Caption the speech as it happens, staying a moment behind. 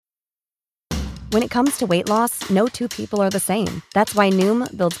When it comes to weight loss, no two people are the same. That's why Noom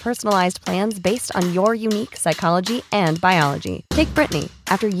builds personalized plans based on your unique psychology and biology. Take Brittany.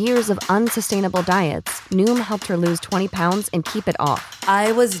 After years of unsustainable diets, Noom helped her lose 20 pounds and keep it off.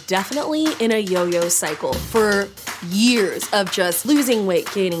 I was definitely in a yo-yo cycle for years of just losing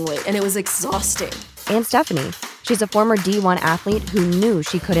weight, gaining weight, and it was exhausting. And Stephanie. She's a former D1 athlete who knew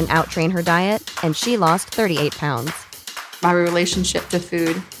she couldn't out-train her diet, and she lost 38 pounds. My relationship to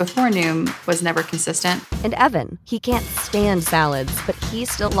food before Noom was never consistent. And Evan, he can't stand salads, but he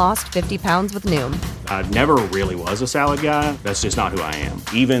still lost 50 pounds with Noom. I never really was a salad guy. That's just not who I am.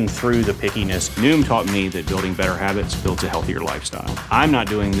 Even through the pickiness, Noom taught me that building better habits builds a healthier lifestyle. I'm not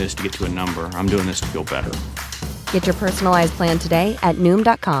doing this to get to a number. I'm doing this to feel better. Get your personalized plan today at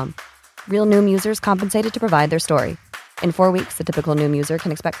Noom.com. Real Noom users compensated to provide their story. In 4 weeks, the typical Noom user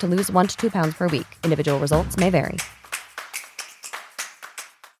can expect to lose 1 to 2 pounds per week. Individual results may vary.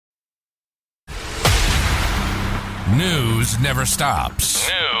 News never stops.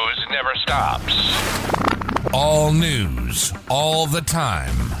 News never stops. All news, all the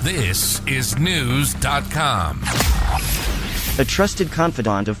time. This is News.com. A trusted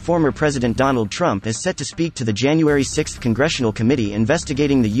confidant of former President Donald Trump is set to speak to the January 6th Congressional Committee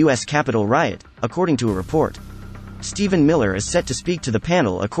investigating the U.S. Capitol riot, according to a report. Stephen Miller is set to speak to the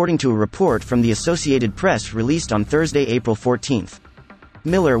panel according to a report from the Associated Press released on Thursday, April 14th.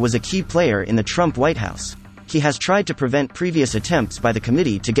 Miller was a key player in the Trump White House. He has tried to prevent previous attempts by the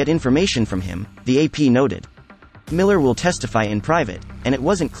committee to get information from him, the AP noted. Miller will testify in private, and it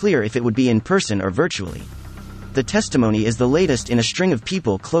wasn't clear if it would be in person or virtually. The testimony is the latest in a string of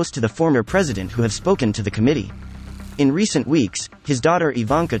people close to the former president who have spoken to the committee. In recent weeks, his daughter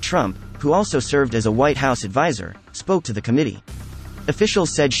Ivanka Trump, who also served as a White House advisor, spoke to the committee.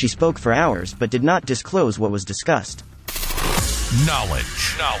 Officials said she spoke for hours but did not disclose what was discussed.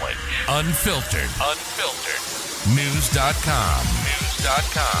 Knowledge. Unfiltered. News.com.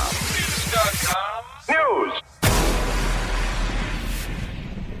 News.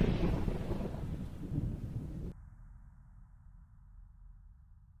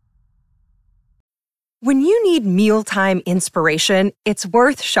 When you need mealtime inspiration, it's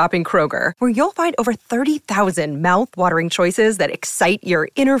worth shopping Kroger, where you'll find over 30,000 mouth-watering choices that excite your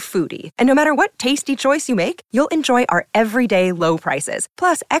inner foodie. And no matter what tasty choice you make, you'll enjoy our everyday low prices,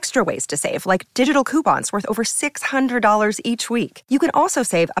 plus extra ways to save, like digital coupons worth over $600 each week. You can also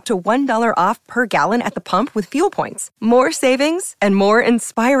save up to $1 off per gallon at the pump with fuel points. More savings and more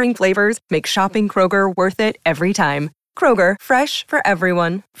inspiring flavors make shopping Kroger worth it every time. Kroger, fresh for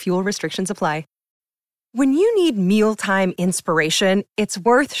everyone. Fuel restrictions apply. When you need mealtime inspiration, it's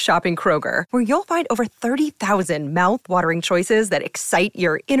worth shopping Kroger, where you'll find over 30,000 mouth-watering choices that excite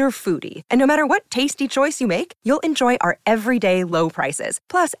your inner foodie. And no matter what tasty choice you make, you'll enjoy our everyday low prices,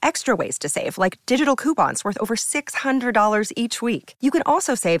 plus extra ways to save, like digital coupons worth over $600 each week. You can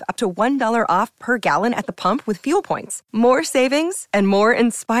also save up to $1 off per gallon at the pump with fuel points. More savings and more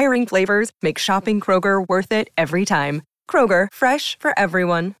inspiring flavors make shopping Kroger worth it every time. Kroger, fresh for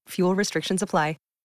everyone. Fuel restrictions apply.